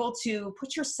be able to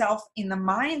put yourself in the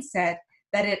mindset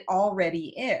that it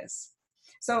already is.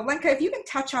 So Lenka, if you can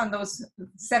touch on those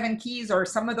 7 keys or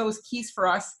some of those keys for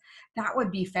us, that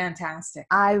would be fantastic.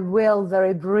 I will,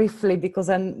 very briefly, because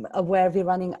I'm aware we're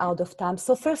running out of time.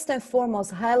 So first and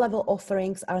foremost, high-level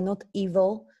offerings are not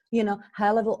evil.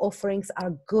 High-level offerings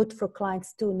are good for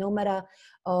clients too. No matter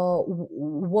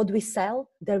what we sell,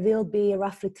 there will be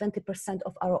roughly 20%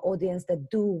 of our audience that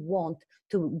do want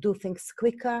to do things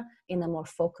quicker, in a more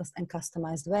focused and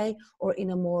customized way, or in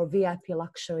a more VIP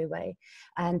luxury way.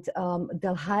 And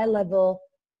the high-level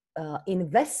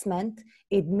investment,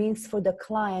 it means for the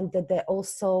client that they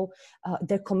also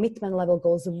their commitment level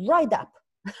goes right up.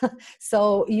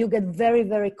 So you get very,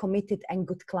 very committed and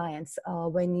good clients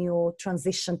when you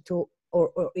transition to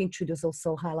or introduce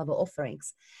also high-level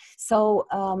offerings. So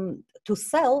to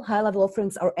sell high-level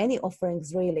offerings, or any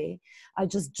offerings really, I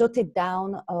just jotted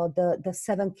down the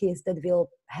 7 keys that will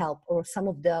help, or some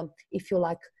of the, if you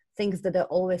like, things that I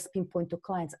always pinpoint to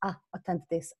clients. Attend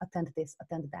this, attend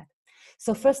that.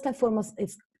 So first and foremost,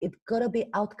 it's gotta be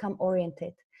outcome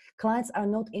oriented. Clients are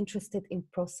not interested in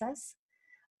process,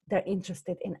 they're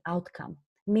interested in outcome.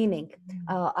 Meaning,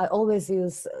 I always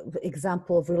use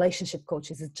example of relationship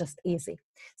coaches. It's just easy.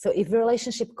 So if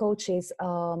relationship coaches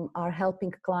are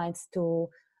helping clients to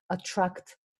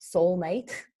attract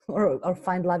soulmate or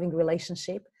find loving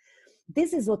relationship,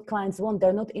 this is what clients want.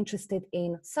 They're not interested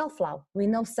in self-love. We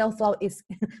know self-love is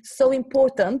so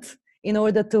important in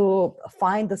order to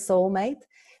find the soulmate,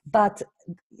 but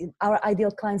our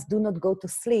ideal clients do not go to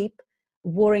sleep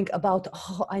worrying about,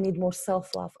 oh, I need more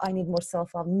self-love, I need more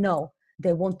self-love. No,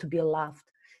 they want to be loved.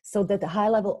 So that the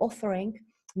high-level offering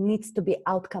needs to be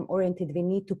outcome-oriented. We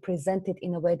need to present it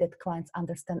in a way that clients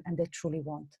understand and they truly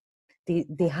want.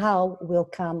 The how will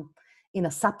come in a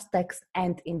subtext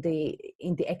and in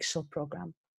the actual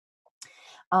program.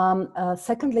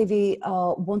 Secondly, we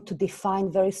want to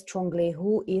define very strongly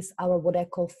who is our what I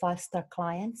call 5-star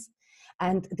clients.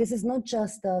 And this is not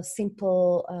just a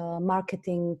simple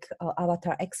marketing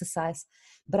avatar exercise,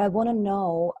 but I want to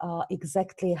know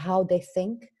exactly how they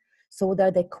think. So what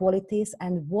are their qualities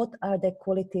and what are the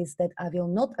qualities that I will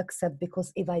not accept,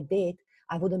 because if I did,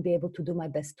 I wouldn't be able to do my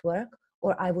best work,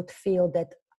 or I would feel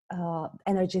that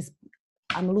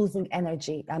I'm losing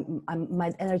energy.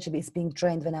 My energy is being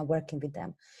drained when I'm working with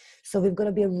them. So we've got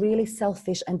to be really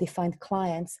selfish and define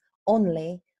clients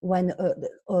only when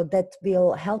that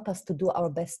will help us to do our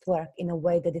best work in a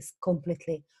way that is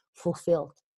completely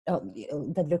fulfilled,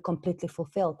 that we're completely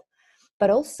fulfilled. But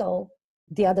also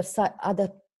the other side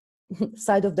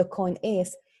of the coin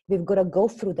is we've got to go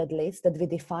through that list that we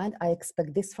defined. I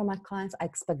expect this from my clients. I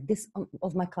expect this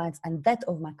of my clients and that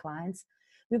of my clients.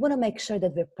 We want to make sure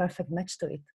that we're perfect match to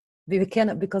it. We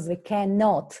cannot, because we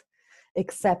cannot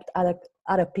accept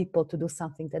other people to do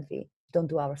something that we don't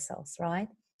do ourselves, right?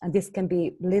 And this can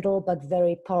be little but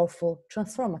very powerful,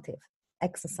 transformative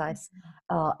exercise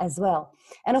as well.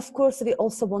 And of course, we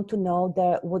also want to know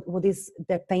what is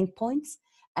their pain points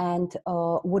and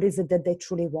what is it that they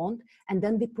truly want. And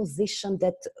then we position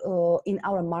that in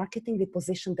our marketing, we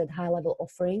position that high-level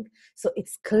offering. So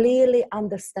it's clearly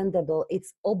understandable,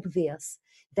 it's obvious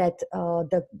that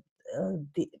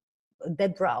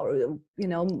Deborah,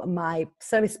 my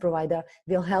service provider,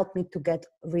 will help me to get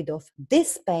rid of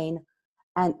this pain,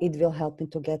 and it will help me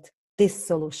to get this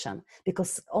solution,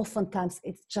 because oftentimes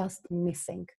it's just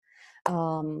missing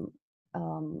from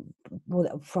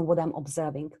what I'm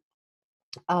observing.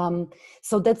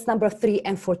 So that's number 3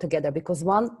 and 4 together, because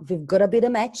one, we've got to be the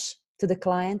match to the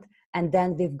client, and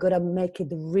then we've got to make it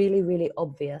really, really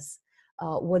obvious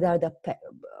what are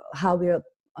how we're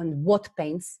and what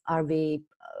pains are we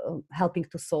helping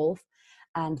to solve,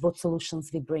 and what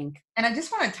solutions we bring. And I just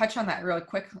want to touch on that really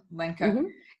quick, Lenka,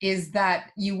 is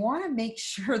that you want to make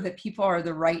sure that people are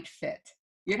the right fit.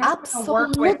 You're not going to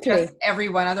work with just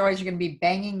everyone, otherwise you're going to be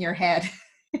banging your head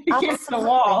against the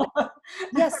wall.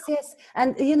 Yes.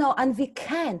 And, and we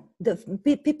can.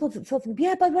 People thought,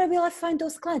 yeah, but where will I find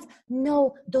those clients?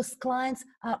 No, those clients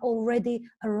are already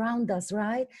around us,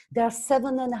 right? There are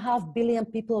 7.5 billion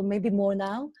people, or maybe more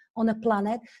now, on a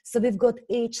planet. So we've got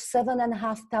each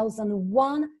 7,500,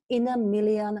 1 in a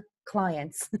million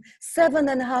clients,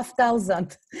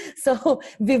 7,500. So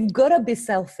we've got to be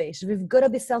selfish. We've got to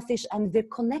be selfish, and we're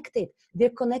connected.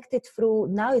 We're connected through,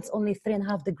 now it's only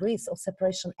 3.5 degrees of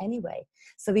separation anyway.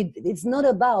 So it's not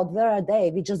about where are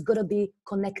they. We just got to be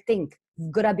connecting.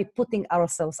 We've got to be putting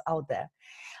ourselves out there.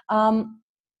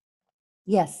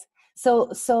 Yes.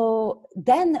 So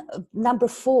then number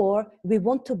 4, we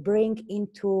want to bring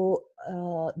into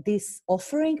this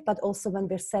offering, but also when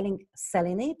we're selling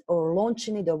it or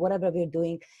launching it or whatever we're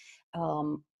doing,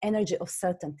 energy of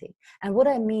certainty. And what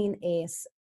I mean is,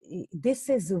 this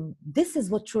is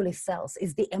what truly sells,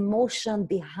 is the emotion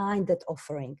behind that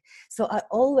offering. So I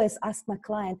always ask my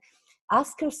client,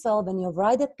 ask yourself, when you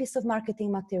write that piece of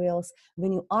marketing materials,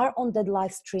 when you are on that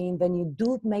live stream, when you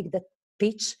do make that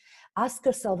pitch, ask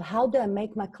yourself, how do I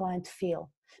make my client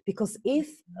feel? Because if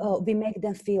we make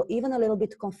them feel even a little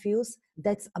bit confused,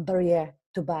 that's a barrier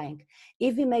to buying.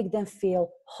 If we make them feel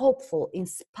hopeful,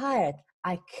 inspired,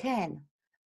 I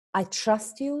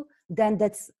trust you, then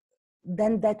that's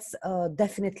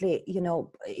definitely,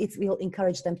 it will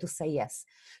encourage them to say yes.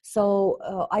 So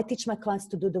I teach my clients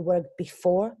to do the work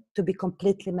before, to be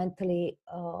completely mentally,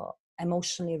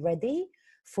 emotionally ready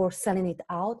for selling it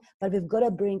out. But we've got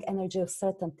to bring energy of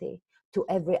certainty to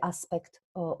every aspect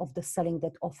of the selling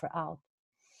that offer out.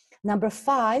 Number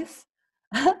 5,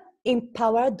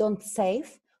 empower, don't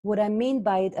save. What I mean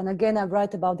by it, and again, I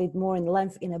write about it more in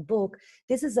length in a book,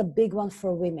 this is a big one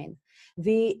for women.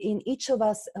 In each of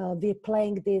us, we're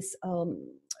playing this,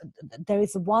 there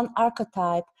is one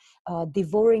archetype,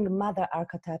 devouring mother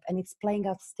archetype, and it's playing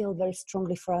out still very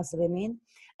strongly for us women.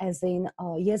 as in,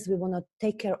 yes, we want to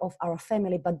take care of our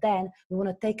family, but then we want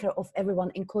to take care of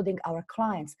everyone, including our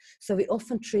clients. So we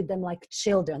often treat them like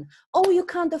children. Oh, you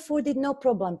can't afford it, no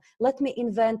problem. Let me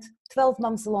invent 12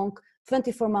 months long,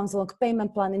 24 months long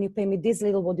payment plan, and you pay me this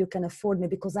little what you can afford me,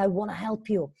 because I want to help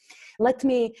you. Let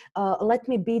me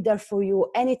be there for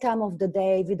you any time of the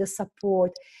day with the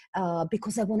support,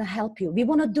 because I want to help you. We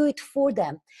want to do it for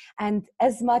them. And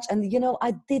as much, and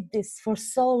I did this for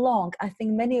so long, I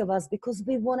think many of us, because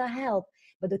we want to help.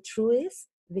 But the truth is,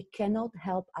 we cannot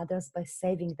help others by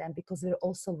saving them, because we're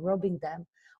also robbing them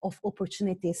of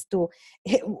opportunities to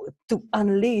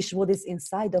unleash what is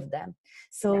inside of them.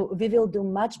 So we will do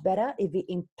much better if we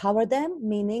empower them,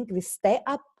 meaning we stay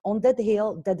up on that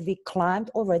hill that we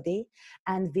climbed already,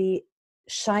 and we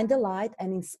shine the light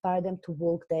and inspire them to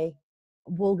walk their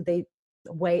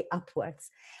way upwards.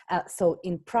 So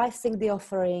in pricing the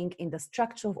offering, in the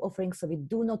structure of offering, so we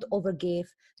do not overgive.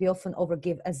 We often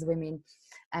overgive as women,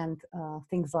 and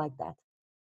things like that.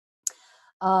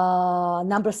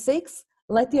 Number 6,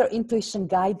 let your intuition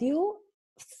guide you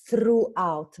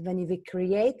throughout. When we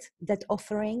create that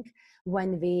offering,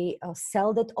 when we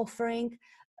sell that offering,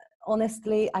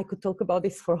 honestly, I could talk about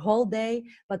this for a whole day,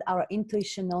 but our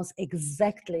intuition knows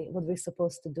exactly what we're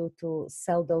supposed to do to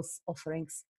sell those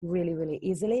offerings really, really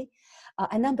easily.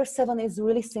 And number 7 is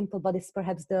really simple, but it's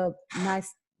perhaps the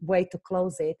nice way to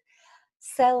close it.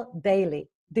 Sell daily.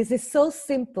 This is so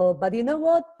simple, but you know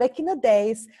what? Back in the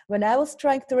days when I was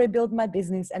trying to rebuild my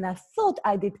business and I thought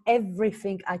I did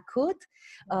everything I could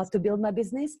to build my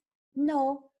business,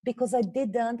 no, because I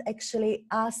didn't actually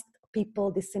ask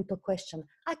people this simple question.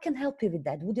 I can help you with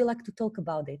that. Would you like to talk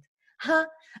about it?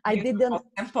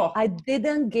 I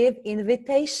didn't give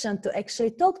invitation to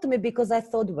actually talk to me, because I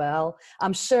thought, well,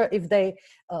 I'm sure if they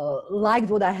liked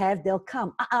what I have, they'll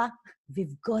come.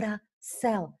 We've gotta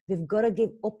sell. We've got to give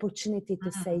opportunity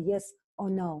to say yes or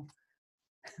no.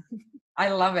 I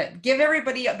love it. Give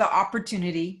everybody the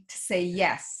opportunity to say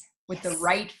yes with the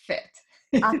right fit.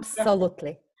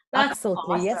 Absolutely. Absolutely.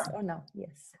 Awesome. Yes or no.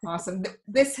 Yes. Awesome.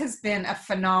 This has been a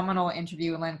phenomenal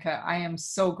interview, Lenka. I am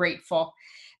so grateful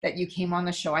that you came on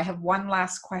the show. I have one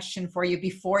last question for you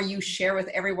before you share with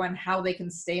everyone how they can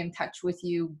stay in touch with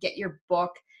you, get your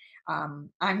book.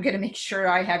 I'm going to make sure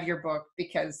I have your book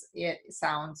because it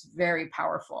sounds very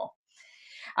powerful.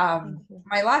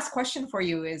 My last question for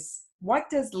you is, what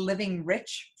does living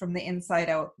rich from the inside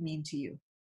out mean to you?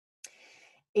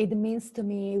 It means to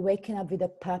me waking up with a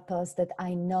purpose that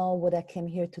I know what I came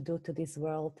here to do to this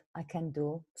world, I can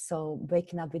do. So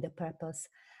waking up with a purpose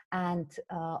and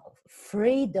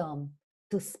freedom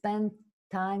to spend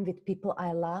time with people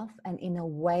I love and in a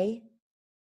way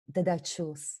that I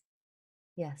choose.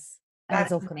 Yes. And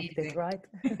it's all connected, right?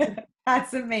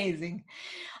 That's amazing.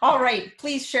 All right.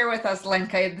 Please share with us,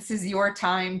 Lenka. This is your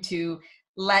time to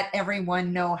let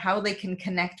everyone know how they can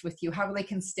connect with you, how they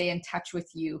can stay in touch with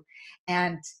you,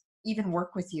 and even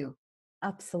work with you.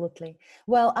 Absolutely.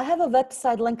 Well, I have a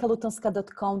website,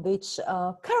 Lutonska.com, which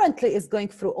currently is going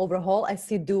through overhaul, as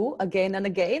you do again and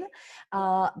again.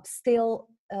 Still,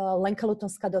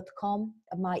 Lutonska.com.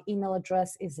 My email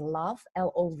address is love,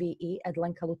 L-O-V-E, at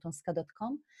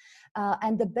Lutonska.com.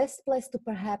 And the best place to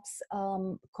perhaps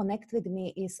connect with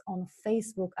me is on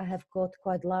Facebook. I have got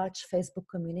quite large Facebook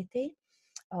community,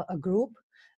 a group.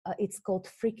 It's called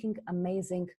Freaking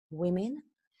Amazing Women.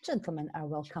 Gentlemen are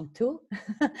welcome too,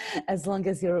 as long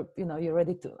as you're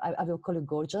ready to. I will call you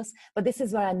gorgeous. But this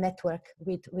is where I network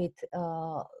with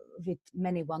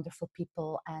many wonderful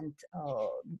people and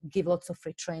give lots of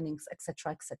free trainings,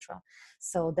 etc., etc.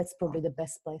 So that's probably the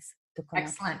best place to connect.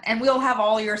 Excellent. And we'll have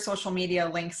all your social media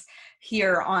links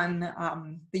here on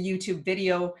the YouTube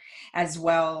video as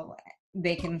well.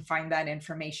 They can find that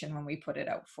information when we put it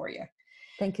out for you.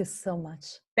 Thank you so much.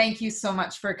 Thank you so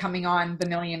much for coming on the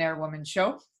Millionaire Woman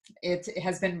Show. It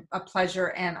has been a pleasure,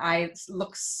 and I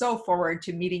look so forward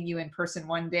to meeting you in person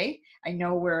one day. I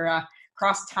know we're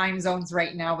cross time zones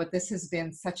right now, but this has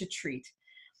been such a treat.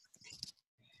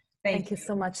 Thank you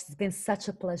so much. It's been such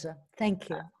a pleasure. Thank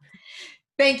you.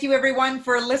 Thank you, everyone,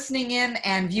 for listening in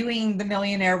and viewing the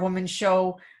Millionaire Woman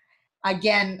Show.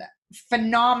 Again,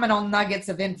 phenomenal nuggets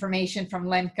of information from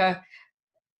Lenka.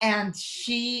 And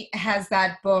she has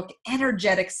that book,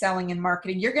 Energetic Selling and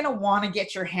Marketing. You're going to want to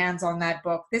get your hands on that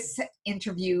book. This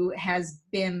interview has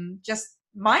been just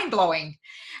mind-blowing.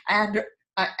 And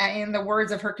in the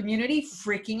words of her community,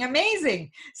 freaking amazing.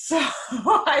 So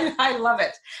I love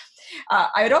it.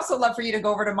 I would also love for you to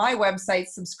go over to my website,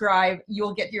 subscribe.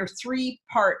 You'll get your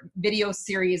 3-part video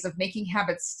series of making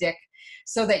habits stick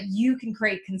so that you can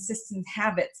create consistent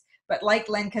habits. But like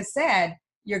Lenka said,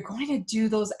 you're going to do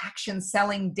those actions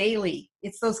selling daily.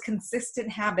 It's those consistent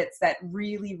habits that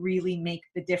really, really make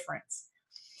the difference.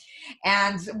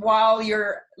 And while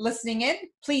you're listening in,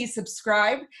 please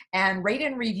subscribe and rate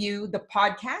and review the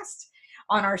podcast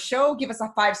on our show. Give us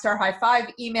a 5-star high five,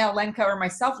 email Lenka or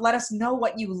myself. Let us know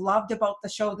what you loved about the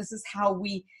show. This is how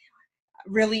we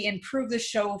really improve the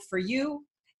show for you,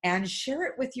 and share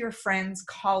it with your friends,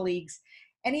 colleagues,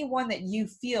 anyone that you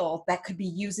feel that could be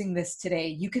using this today.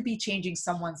 You could be changing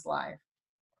someone's life.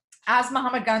 As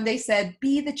Mahatma Gandhi said,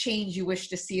 be the change you wish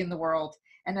to see in the world.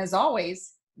 And as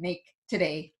always, make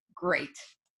today great.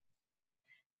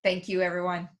 Thank you,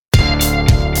 everyone.